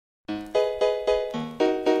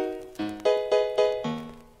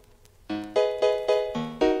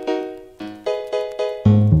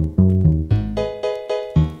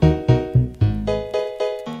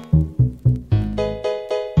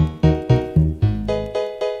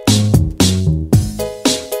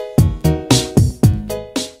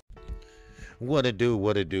What it do,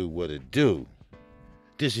 what it do, what it do.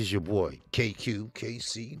 This is your boy,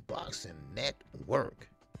 KQKC Boxing Network.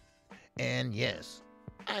 And yes,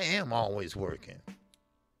 I am always working.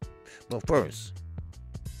 But first,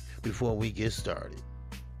 before we get started,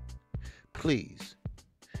 please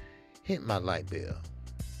hit my like bell.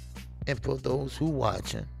 And for those who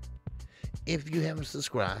watching, if you haven't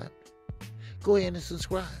subscribed, go ahead and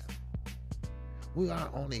subscribe. We are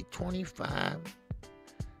only 25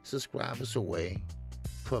 subscribers away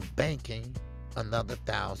for banking another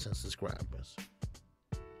 1,000 subscribers.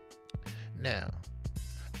 Now,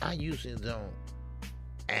 I usually don't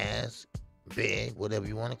ask, beg, whatever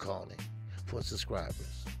you want to call it, for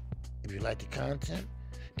subscribers. If you like the content,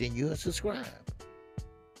 then you'll subscribe.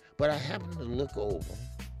 But I happened to look over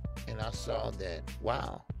and I saw that,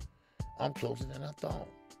 wow, I'm closer than I thought.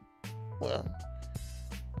 Well,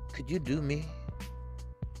 could you do me?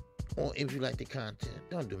 Or if you like the content,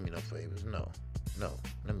 don't do me no favors. No,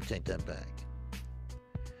 let me take that back.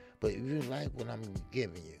 But if you like what I'm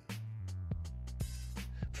giving you,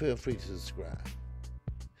 feel free to subscribe.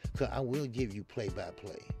 Because I will give you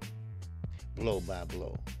play-by-play,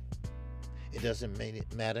 blow-by-blow. It doesn't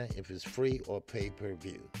matter if it's free or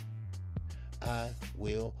pay-per-view. I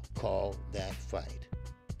will call that fight.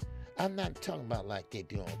 I'm not talking about like they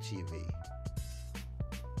do on TV.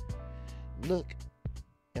 Look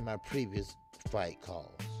at my previous fight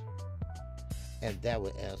calls, and that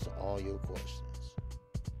will answer all your questions.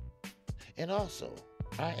 And also,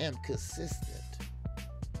 I am consistent.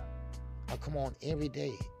 I come on every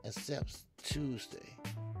day except Tuesday.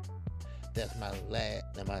 That's my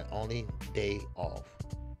only day off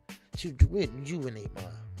to rejuvenate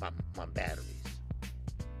my batteries.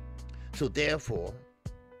 So therefore,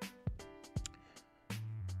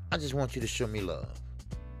 I just want you to show me love.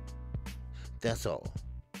 That's all.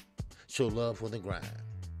 Show love for the grind.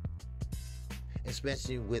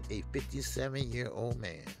 Especially with a 57-year-old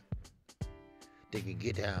man that can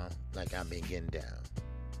get down like I've been getting down.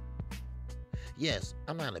 Yes,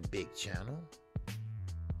 I'm not a big channel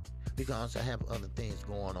because I have other things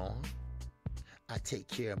going on. I take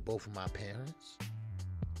care of both of my parents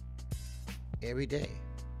every day.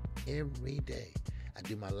 Every day. I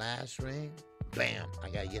do my live stream, bam, I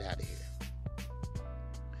gotta get out of here.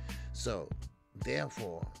 So,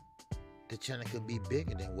 therefore, the channel could be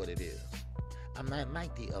bigger than what it is. I'm not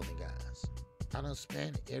like the other guys. I don't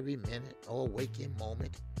spend every minute or waking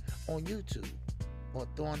moment on YouTube or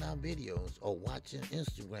throwing out videos or watching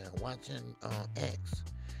Instagram, watching X.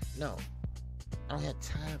 No, I don't have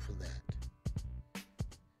time for that.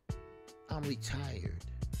 I'm retired,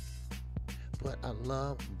 but I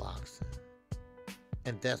love boxing.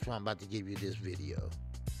 And that's why I'm about to give you this video.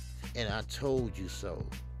 And I told you so,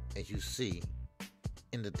 as you see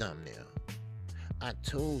in the thumbnail. I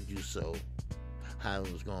told you so how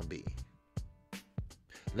it was going to be.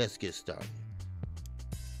 Let's get started.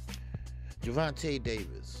 Gervonta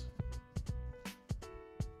Davis,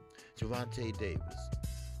 trainer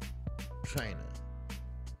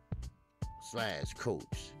 /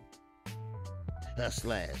 coach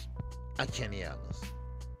 / Kenny Ellis.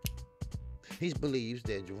 He believes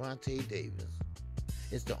that Gervonta Davis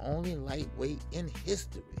is the only lightweight in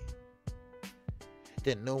history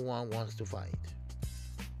that no one wants to fight.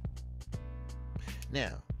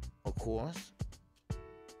 Now, of course,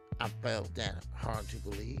 I felt that hard to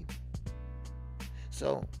believe.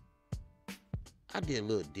 So, I did a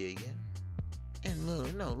little digging and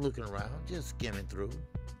looking around, just skimming through.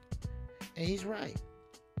 And he's right.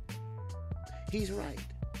 He's right.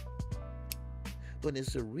 But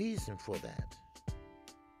it's a reason for that.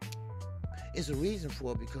 It's a reason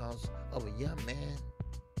for it because of a young man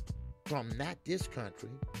from not this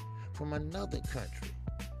country, from another country,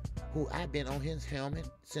 who I've been on his helmet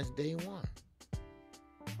since day one.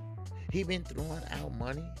 He been throwing out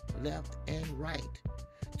money left and right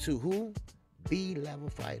to who? B-level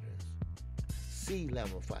fighters,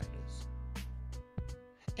 C-level fighters.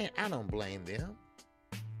 And I don't blame them.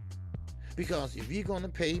 Because if you're going to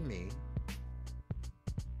pay me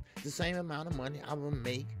the same amount of money I will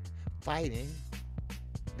make fighting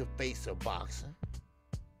the face of boxing,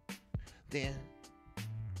 then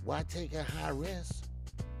why take a high risk?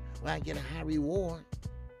 Why get a high reward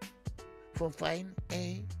for fighting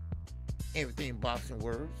everything boxing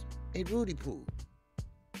words, a Rudy Poo?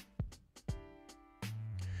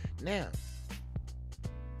 Now,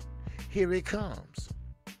 here it comes.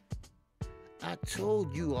 I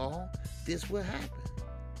told you all this would happen.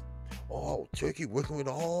 Oh, Turkey working with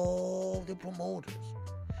all the promoters.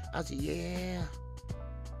 I said, yeah.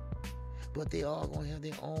 But they all gonna have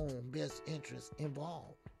their own best interests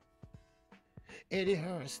involved. Eddie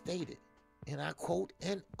Hearn stated and I quote,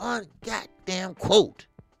 an ungoddamn quote,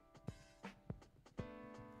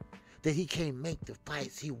 that he can't make the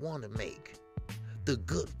fights he want to make, the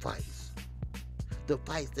good fights, the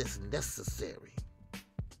fights that's necessary,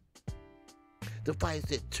 the fights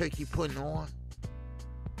that Turkey putting on.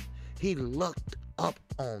 He lucked up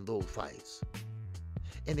on those fights,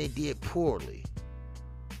 and they did poorly.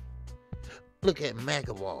 Look at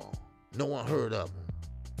McEvoy. No one heard of him.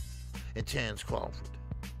 And Terrence Crawford.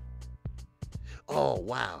 Oh,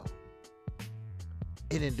 wow.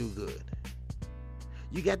 It didn't do good.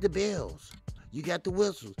 You got the bells. You got the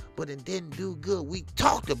whistles. But it didn't do good. We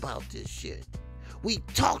talked about this shit. We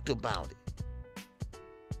talked about it.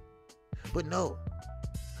 But no.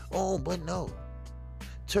 Oh, but no.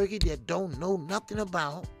 Turkey that don't know nothing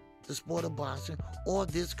about the sport of boxing or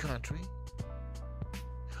this country.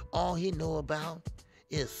 All he know about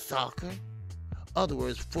is soccer. Other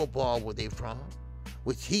words, football where they from,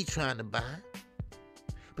 which he trying to buy.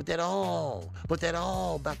 But that all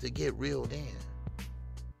about to get reeled in.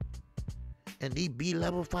 And these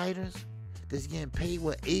B-level fighters that's getting paid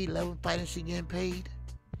what A-level fighters should getting paid,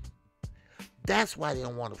 that's why they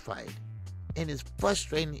don't want to fight. And it's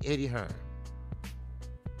frustrating Eddie Hearn.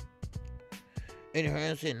 Eddie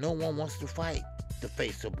Hearn said no one wants to fight the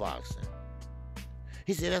face of boxing.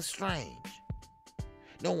 He said that's strange.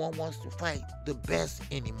 No one wants to fight the best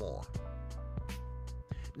anymore.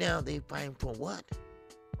 Now they fighting for what?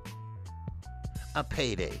 A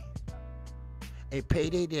payday. A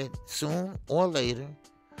payday that soon or later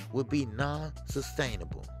will be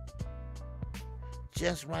non-sustainable.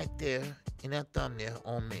 Just right there in that thumbnail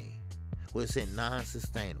on me, where it said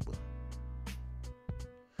non-sustainable.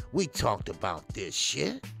 We talked about this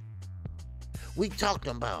shit. We talked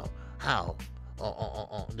about how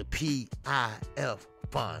the PIF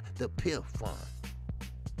fund, the PIF fund,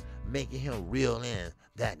 making him reel in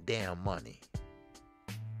that damn money.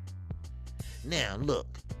 Now look,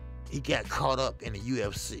 he got caught up in the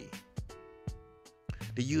UFC.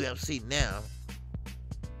 The UFC now,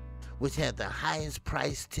 which had the highest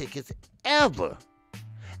price tickets ever,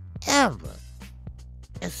 and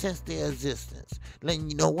since their existence. Letting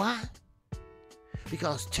you know why?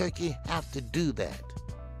 Because Turkey have to do that.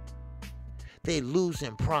 They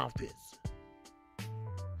losing profits.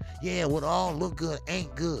 Yeah, what all look good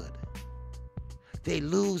ain't good. They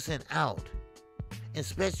losing out,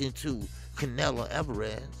 especially to Canelo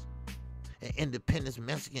Alvarez and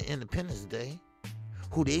Mexican Independence Day,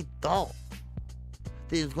 who they thought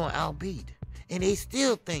they was gonna outbeat, and they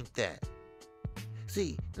still think that.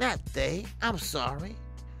 See, not they. I'm sorry,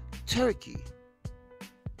 Turkey.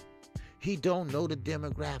 He don't know the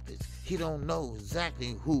demographics. He don't know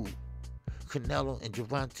exactly who Canelo and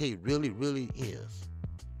Gervonta really is.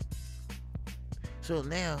 So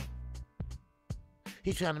now,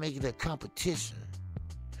 he's trying to make it a competition.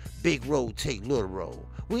 Big road take little road.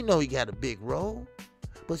 We know he got a big road,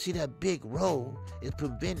 but see, that big road is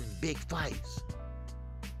preventing big fights.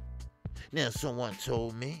 Now, someone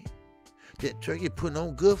told me that Turkey putting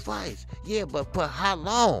on good fights. Yeah, but for how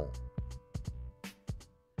long?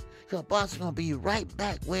 Because boxing gonna be right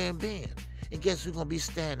back where it been. And guess who's gonna be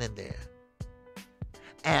standing there?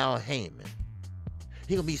 Al Heyman.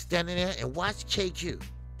 He gonna be standing there and watch KQ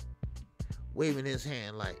waving his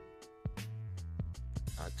hand like,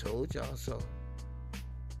 I told y'all so.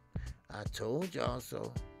 I told y'all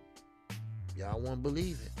so. Y'all won't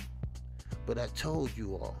believe it. But I told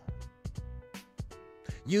you all.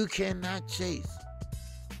 You cannot chase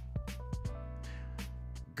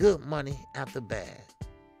good money after bad.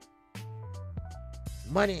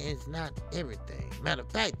 Money is not everything. Matter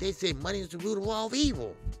of fact, they say money is the root of all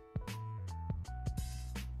evil.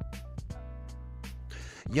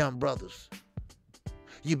 Young brothers,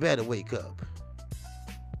 you better wake up.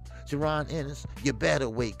 Jerron Ennis, you better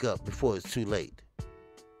wake up before it's too late.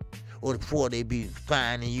 Or before they be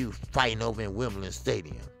finding you fighting over in Wimbledon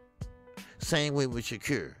Stadium. Same way with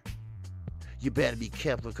Shakur. You better be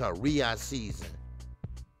careful because Riyadh season,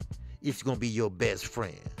 it's going to be your best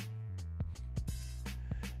friend.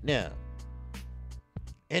 Now,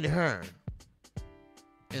 Eddie Hearn,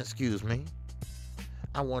 excuse me,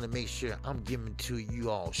 I want to make sure I'm giving to you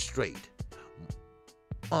all straight.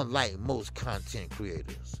 Unlike most content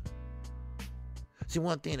creators. See,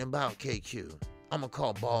 one thing about KQ, I'm going to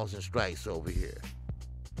call balls and strikes over here.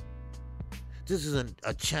 This is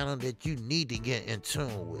a channel that you need to get in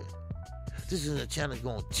tune with. This is a channel that's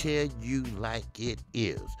going to tell you like it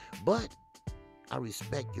is. But I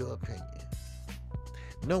respect your opinion.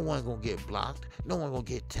 No one going to get blocked. No one going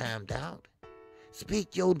to get timed out.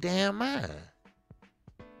 Speak your damn mind.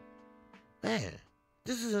 Man,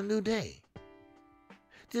 this is a new day.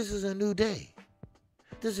 This is a new day.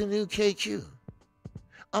 This is a new KQ.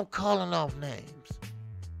 I'm calling off names.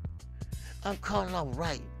 I'm calling off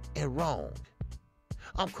right and wrong.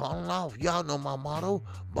 I'm calling off, y'all know my motto,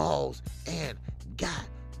 balls and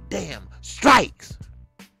goddamn strikes.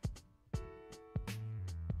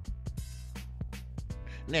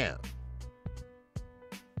 Now,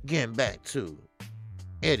 getting back to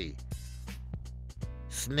Eddie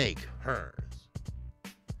Snake Hearns.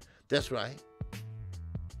 That's right.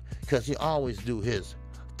 Because he always do his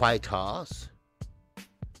fighters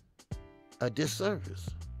a disservice.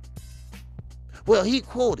 Well, he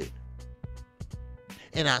quoted,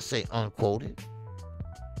 and I say unquoted,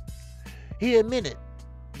 he admitted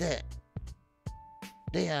that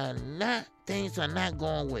things are not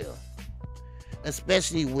going well,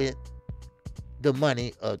 especially with the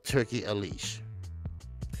money of Turki Alish.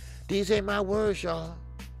 These ain't my words, y'all.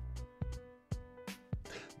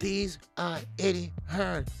 These are Eddie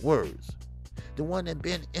Hearn words. The one that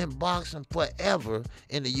been in boxing forever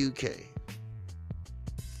in the UK.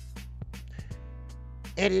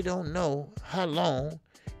 Eddie don't know how long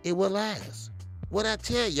it will last. What I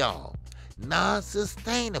tell y'all,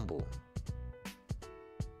 non-sustainable.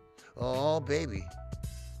 Oh, baby.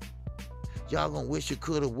 Y'all gonna wish you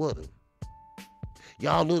coulda, woulda.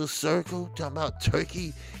 Y'all little circle talking about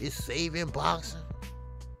Turkey is saving boxing.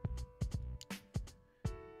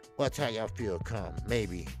 Watch how y'all feel come.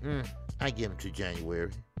 Maybe. I give him to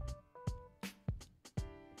January.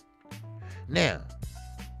 Now,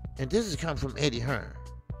 and this is coming from Eddie Hearn.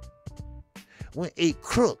 When a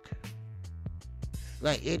crook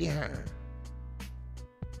like Eddie Hearn,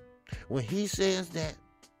 when he says that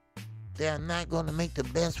they're not going to make the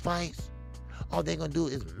best fights, all they're going to do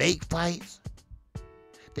is make fights,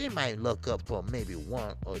 they might look up for maybe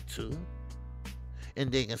one or two,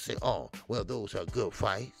 and they can say, oh, well, those are good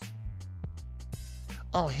fights.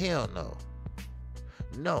 Oh, hell no.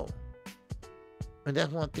 No. And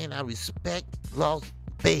that's one thing I respect Las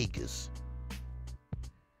Vegas.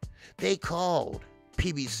 They called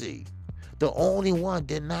PBC. The only one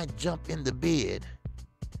did not jump in the bed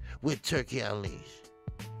with Turki Alish.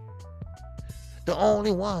 The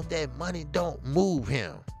only one that money don't move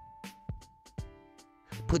him.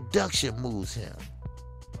 Production moves him.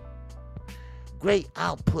 Great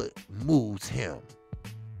output moves him.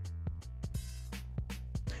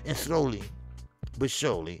 And slowly but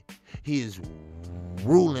surely, he is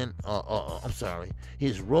rolling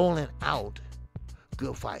out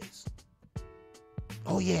good fights.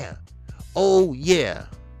 Oh yeah. Oh yeah.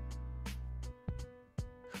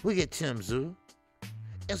 We get Tim Tszyu.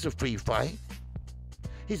 It's a free fight.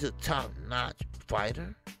 He's a top-notch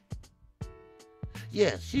fighter.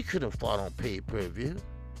 Yes, he could have fought on pay-per-view.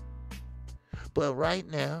 But right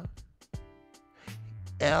now,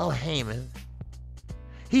 Al Heyman,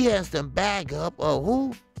 he has the bag up of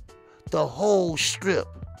who? The whole strip.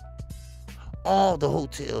 All the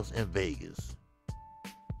hotels in Vegas.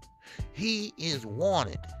 He is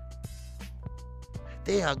wanted.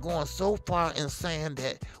 They are going so far in saying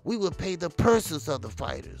that we will pay the purses of the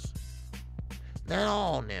fighters. Not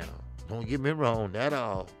all now. Don't get me wrong, not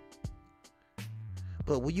all.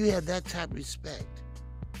 But when you have that type of respect,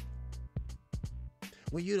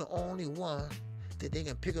 when you're the only one that they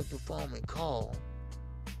can pick up the phone and call,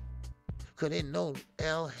 because they know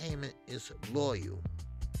Al Heyman is loyal.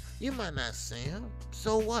 You might not see him.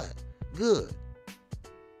 So what? Good.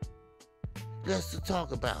 Less to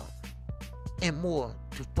talk about and more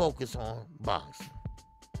to focus on boxing.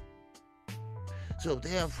 So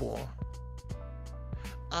therefore,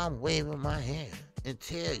 I'm waving my hand and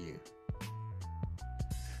tell you,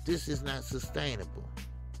 this is not sustainable.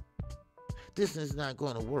 This is not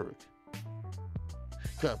going to work.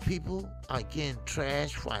 Because people are getting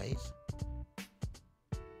trash fights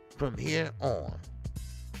from here on.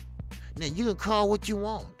 Now, you can call what you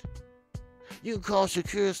want. You can call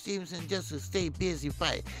Shakur Stevenson just to stay busy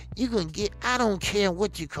fight. You can get, I don't care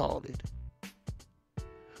what you called it.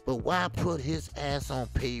 But why put his ass on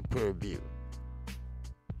pay-per-view?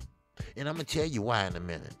 And I'm going to tell you why in a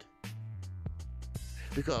minute.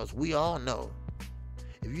 Because we all know,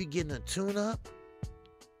 if you're getting a tune-up,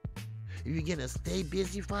 if you're getting a stay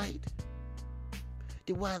busy fight,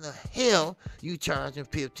 then why the hell you charging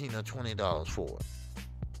 $15 or $20 for it?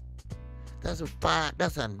 That's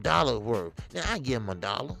a dollar worth. Now I give him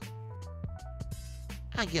 $1.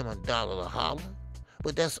 I give him $1 to holler,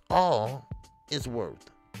 but that's all it's worth.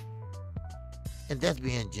 And that's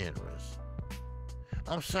being generous.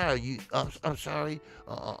 I'm sorry, I'm sorry,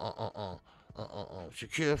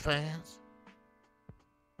 Shakur fans,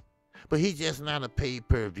 but he's just not a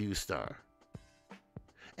pay-per-view star.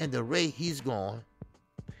 And the rate he's going,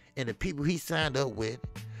 and the people he signed up with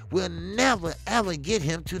will never, ever get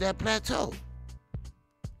him to that plateau.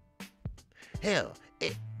 Hell,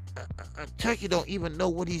 Turkey don't even know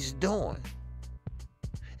what he's doing.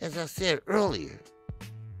 As I said earlier,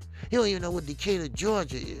 he don't even know what Decatur,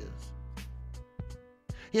 Georgia is.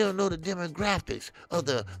 He don't know the demographics of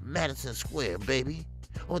the Madison Square, baby,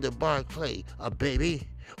 or the Barclay, baby,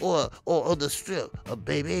 or the Strip,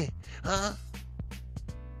 baby, huh?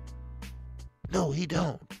 No, he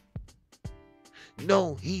don't.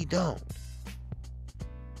 No, he don't.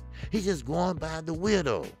 He's just going by the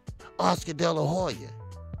widow, Oscar De La Hoya,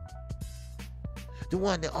 the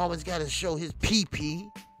one that always got to show his pee-pee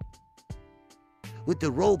with the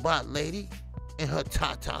robot lady and her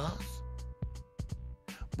tatas.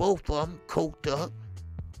 Both of them coked up.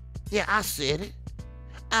 Yeah, I said it.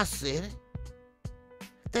 I said it.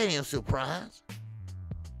 That ain't a surprise.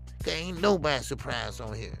 There ain't nobody surprised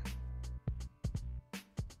on here.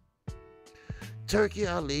 Turki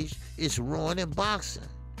Unleashed is ruining boxing.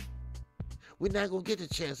 We're not going to get the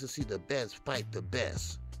chance to see the best fight the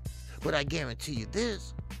best. But I guarantee you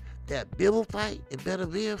this, that Bibble fight and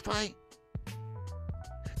Beterbiev fight,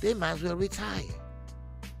 they might as well retire.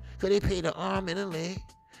 Because they paid an arm and a leg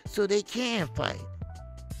so they can fight.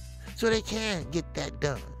 So they can get that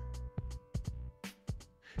done.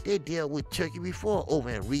 They dealt with Turkey before over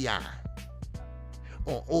in Riyadh,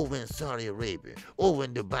 or over in Saudi Arabia, over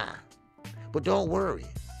in Dubai. But don't worry.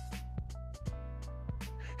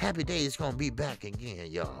 Happy Days gonna be back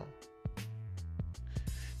again, y'all.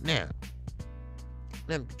 Now,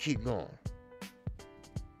 let me keep going.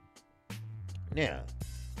 Now,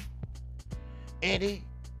 Eddie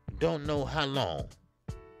don't know how long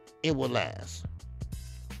it will last.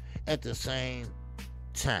 At the same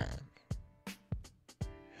time,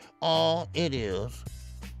 all it is,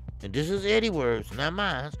 and this is Eddie's words, not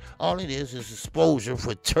mine, all it is exposure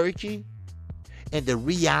for Turkey and the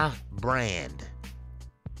Riyadh brand.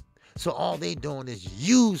 So all they doing is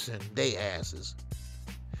using their asses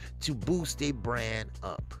to boost their brand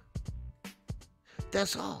up.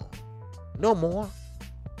 That's all. No more.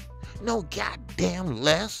 No goddamn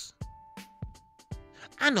less.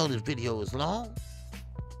 I know this video is long.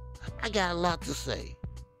 I got a lot to say.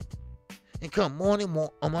 And come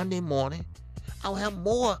Monday morning, I'll have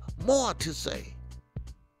more to say.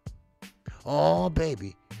 Oh,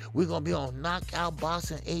 baby. We're going to be on Knockout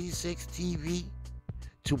Boxing 86 TV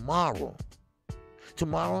tomorrow.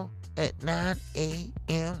 Tomorrow at 9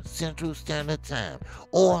 a.m. Central Standard Time.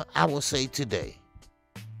 Or I will say today.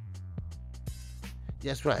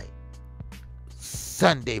 That's right.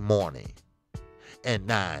 Sunday morning at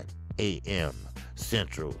 9 a.m.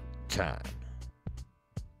 Central Time.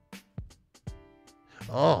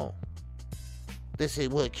 Oh. They say,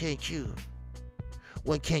 well, KQ,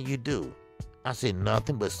 what can you do? I say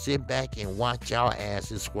nothing but sit back and watch y'all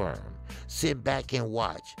asses squirm. Sit back and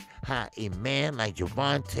watch how a man like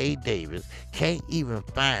Gervonta Davis can't even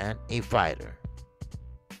find a fighter.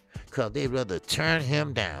 Because they rather turn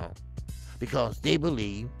him down because they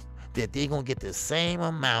believe that they're going to get the same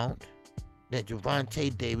amount that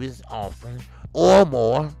Gervonta Davis is offering or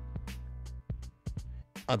more.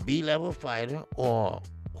 A B-level fighter or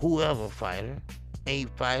whoever fighter, A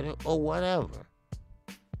fighter or whatever.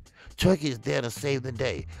 Turkey is there to save the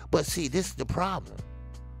day. But see, this is the problem.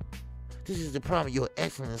 This is the problem Your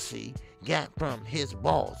Excellency got from his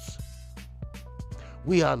boss.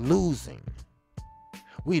 We are losing.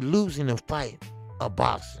 We're losing the fight of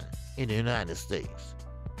boxing in the United States.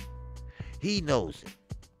 He knows it.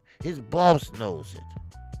 His boss knows it.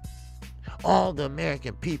 All the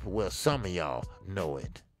American people, well, some of y'all know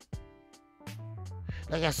it.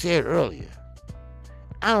 Like I said earlier,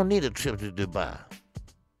 I don't need a trip to Dubai.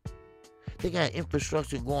 They got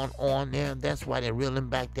infrastructure going on there. That's why they're reeling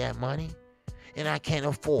back that money. And I can't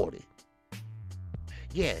afford it.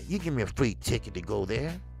 Yeah, you give me a free ticket to go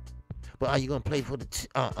there. But are you going to pay for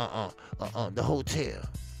the hotel?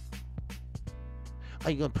 Are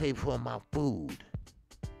you going to pay for my food?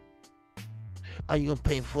 Are you going to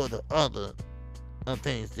pay for the other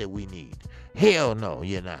things that we need? Hell no,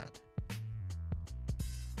 you're not.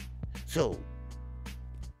 So,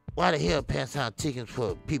 why the hell pass out tickets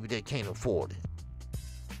for people that can't afford it?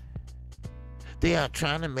 They are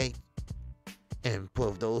trying to make, and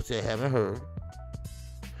for those that haven't heard,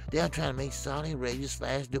 they are trying to make Saudi Arabia /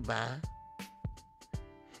 Dubai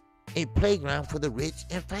a playground for the rich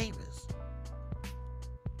and famous.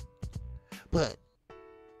 But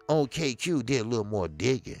OKQ did a little more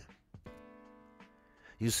digging.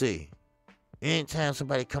 You see, anytime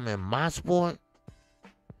somebody come in my sport,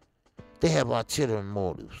 they have ulterior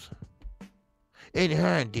motives. Eddie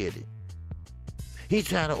Hearn did it. He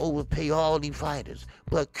trying to overpay all these fighters,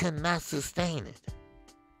 but cannot sustain it.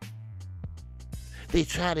 They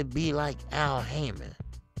try to be like Al Heyman.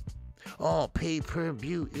 Oh,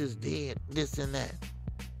 pay-per-view is dead, this and that.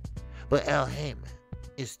 But Al Heyman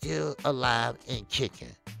is still alive and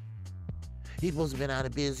kicking. He's supposed to have been out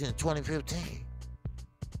of business in 2015.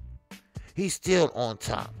 He's still on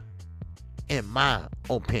top, in my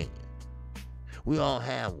opinion. We all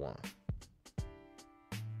have one.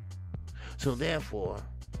 So therefore,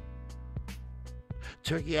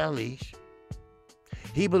 Turki Unleashed,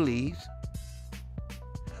 he believes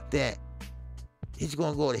that he's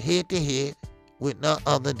going to go head-to-head with none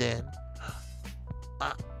other than,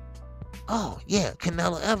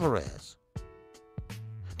 Canelo Alvarez.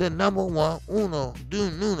 The number one, uno,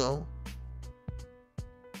 nuno,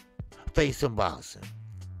 face of boxing.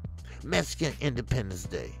 Mexican Independence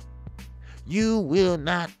Day. You will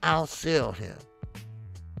not outsell him.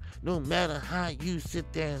 No matter how you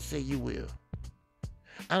sit there and say you will.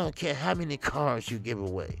 I don't care how many cars you give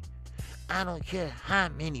away. I don't care how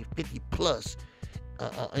many 50 plus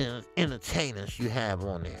entertainers you have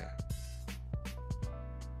on there.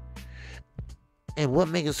 And what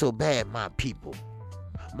makes it so bad, my people,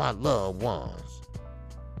 my loved ones,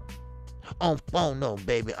 on phone, no,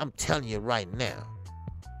 baby, I'm telling you right now,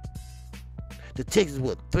 the tickets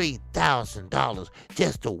were $3,000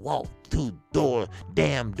 just to walk through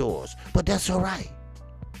damn doors. But that's all right.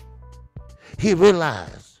 He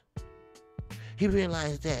realized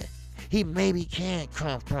that he maybe can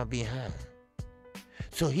come from behind.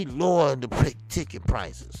 So he lowered the ticket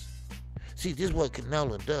prices. See, this is what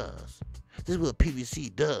Canelo does. This is what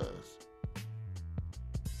PBC does.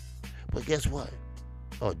 But guess what?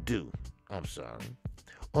 Or do.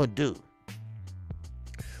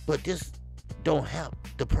 But this don't help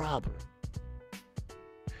the problem.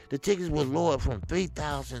 The tickets were lowered from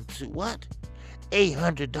 $3,000 to what?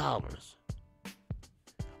 $800.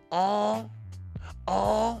 All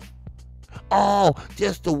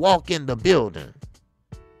just to walk in the building.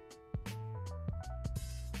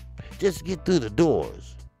 Just get through the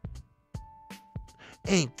doors.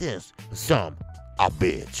 Ain't this some a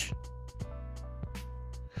bitch?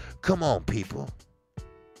 Come on, people.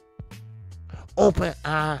 Open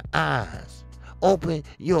our eyes. Open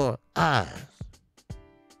your eyes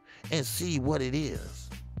and see what it is.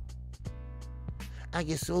 I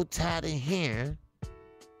get so tired of hearing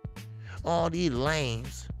all these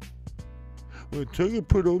lames. Well, Turki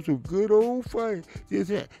put on some good old fight.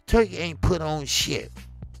 Turki ain't put on shit.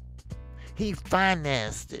 He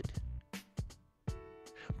financed it.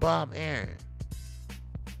 Bob Aaron.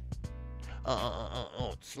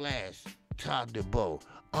 Slash Todd DeBow.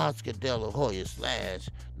 Oscar De La Hoya slash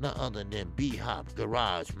none other than B-Hop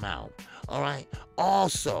Garage Mouth. All right.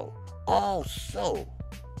 Also, a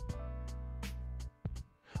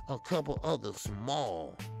couple other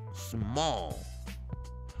small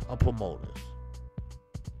promoters.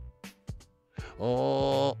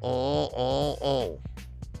 Oh.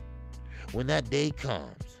 When that day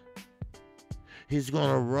comes, he's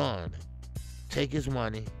gonna run, take his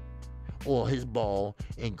money or his ball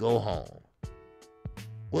and go home.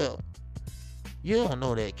 Well, you don't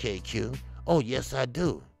know that, KQ. Oh, yes, I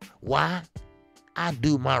do. Why? I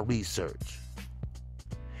do my research.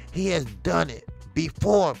 He has done it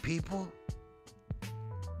before, people.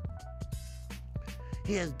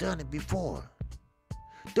 He has done it before.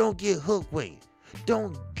 Don't get hoodwinked.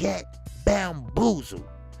 Don't get bamboozled.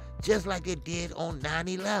 Just like they did on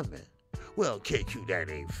 9/11. Well, KQ, that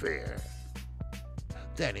ain't fair.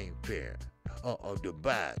 That ain't fair.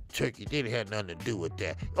 Dubai, Turkey, they didn't have nothing to do with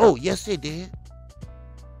that. Oh, yes, they did.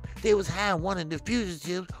 They was hiring one of the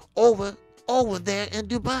fugitives over there in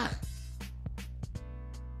Dubai.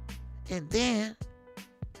 And then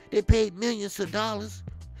they paid millions of dollars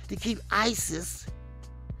to keep ISIS,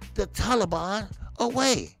 the Taliban,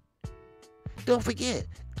 away. Don't forget,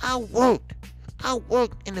 I worked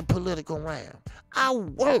in the political realm. I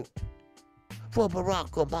worked for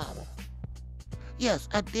Barack Obama. Yes,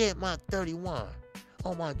 I did my 31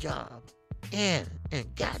 on my job. And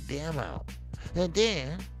goddamn out. And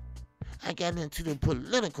then I got into the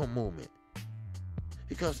political movement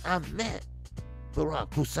because I met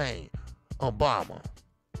Barack Hussein Obama,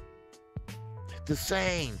 the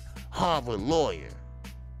same Harvard lawyer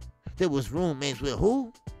that was roommates with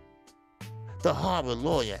who? The Harvard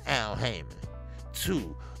lawyer Al Heyman.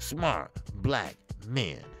 Two smart black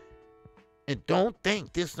men. And don't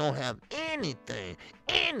think this don't have anything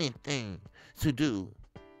to do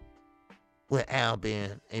with Al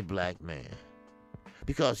being a black man.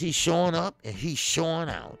 Because he's showing up and he's showing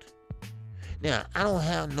out. Now, I don't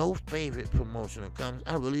have no favorite promotional companies.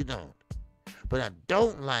 I really don't. But I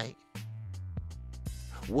don't like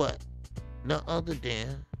what none other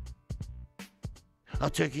than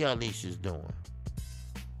Turki Unleashed is doing.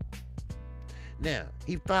 Now,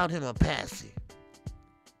 he filed him a patsy.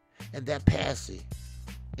 And that patsy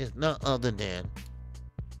is none other than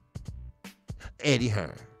Eddie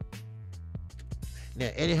Hearn. Now,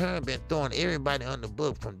 Eddie Hearn been throwing everybody on the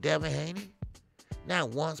book from Devin Haney,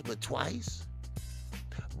 not once but twice.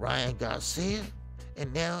 Ryan Garcia,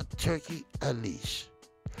 and now Turki Unleashed,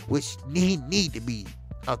 which need to be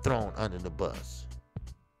thrown under the bus.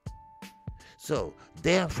 So,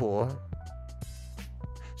 therefore,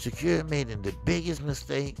 Secure made the biggest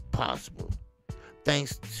mistake possible,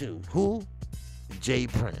 thanks to who? Jay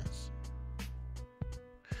Prince.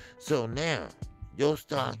 So now, your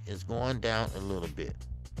stock is going down a little bit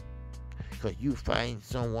because you find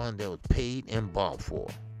someone that was paid and bought for.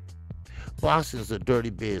 Boxing's a dirty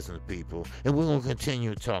business, people, and we're going to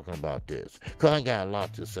continue talking about this because I got a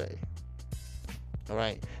lot to say. All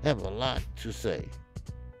right? I have a lot to say.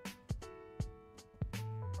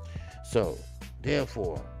 So,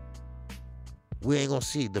 therefore, we ain't going to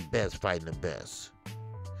see the best fighting the best.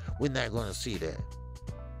 We're not going to see that.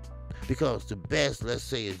 Because the best, let's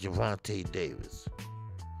say, is Gervonta Davis.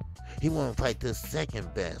 He won't fight the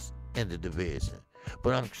second best in the division.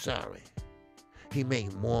 But I'm sorry. He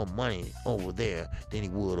makes more money over there than he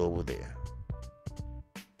would over there.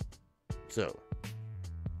 So,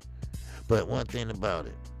 but one thing about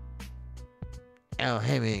it, Al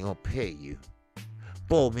Hammond ain't gonna pay you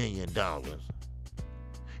 $4 million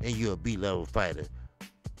and you're a B-level fighter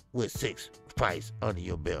with 6 fights under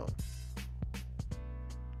your belt.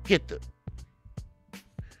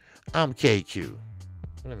 I'm KQ.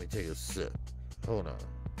 Let me take a sip. Hold on.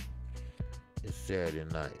 It's Saturday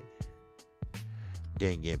night.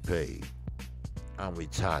 Didn't get paid. I'm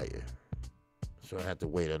retired. So I have to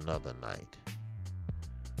wait another night.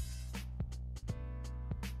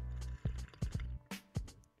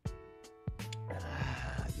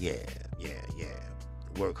 Yeah.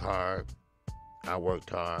 Work hard. I worked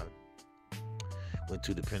hard. Went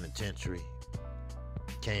to the penitentiary.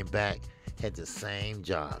 Came back. Had the same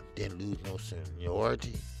job. Didn't lose no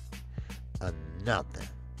seniority or nothing.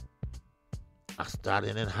 I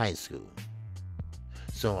started in high school.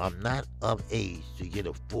 So I'm not of age to get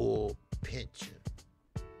a full pension.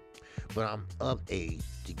 But I'm of age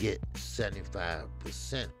to get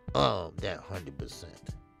 75% of that 100%.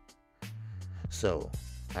 So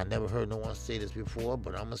I never heard no one say this before,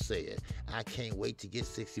 but I'm going to say it. I can't wait to get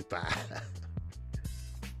 65.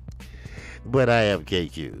 But I am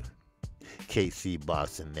KQ. KC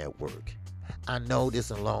Boxing Network. I know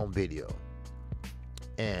this is a long video.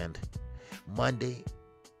 And Monday,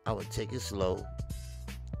 I would take it slow.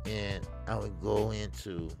 And I would go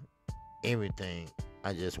into everything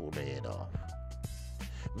I just read off.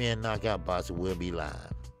 Me and Knockout Boxing will be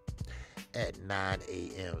live at 9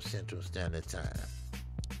 a.m. Central Standard Time.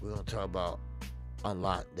 We're going to talk about a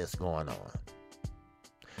lot that's going on.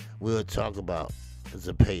 We'll talk about the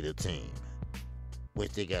Zapata team,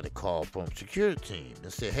 which they got a call from security team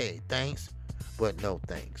and said, hey, thanks, but no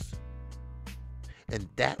thanks. And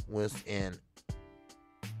that was in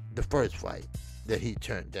the first fight that he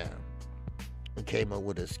turned down and came up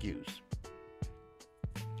with an excuse.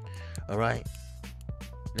 All right?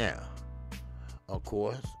 Now, of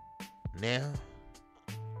course, now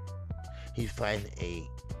he's fighting a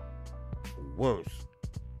worse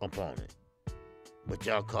opponent. But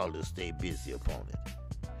y'all call it a stay busy opponent.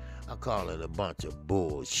 I call it a bunch of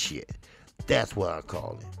bullshit. That's what I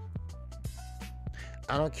call it.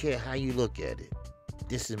 I don't care how you look at it.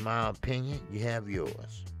 This is my opinion. You have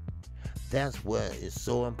yours. That's why it's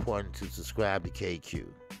so important to subscribe to KQ.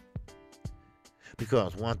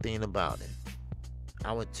 Because one thing about it,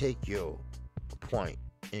 I would take your point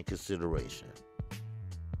in consideration.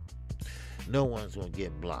 No one's going to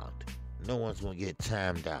get blocked. No one's going to get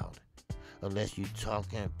timed out unless you're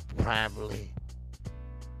talking privately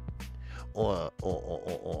or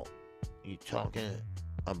you're talking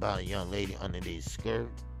about a young lady under their skirt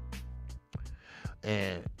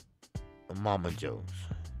and mama jokes.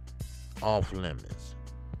 Off limits.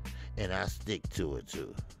 And I stick to it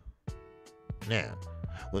too. Now,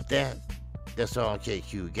 with that, that's all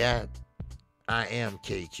KQ got. I am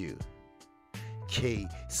KQ.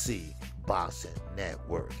 KC Boxing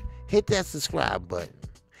Network. Hit that subscribe button.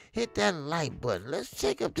 Hit that like button. Let's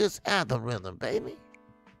check up this algorithm, baby.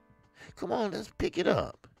 Come on, let's pick it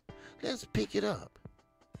up. Let's pick it up.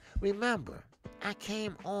 Remember, I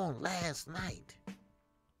came on last night.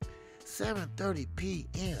 7:30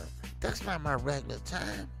 p.m. That's not my regular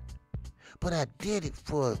time. But I did it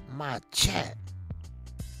for my chat.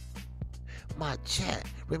 my chat.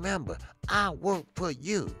 Remember, I work for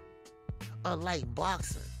you. Unlike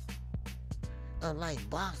boxing,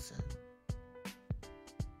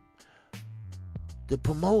 the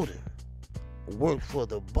promoter worked for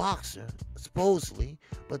the boxer, supposedly,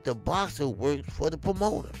 but the boxer worked for the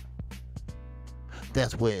promoter.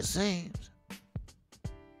 That's where it seems.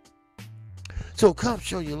 So come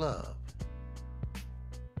show your love.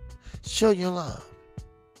 Show your love.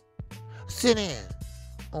 Sit in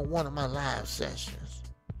on one of my live sessions.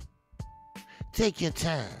 Take your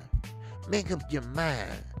time. Make up your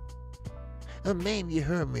mind. Or maybe you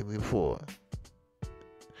heard me before.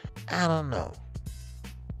 I don't know.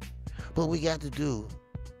 But we got to do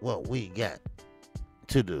what we got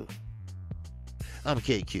to do. I'm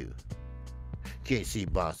KQ,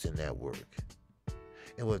 KC Boxing Network.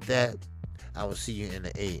 And with that, I will see you in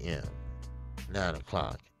the AM, 9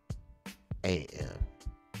 o'clock AM,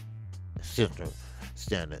 Central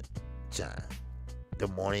Standard Time. The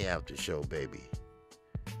morning after show, baby.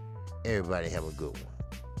 Everybody have a good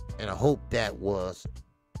one. And I hope that was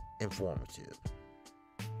informative.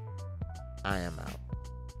 I am out.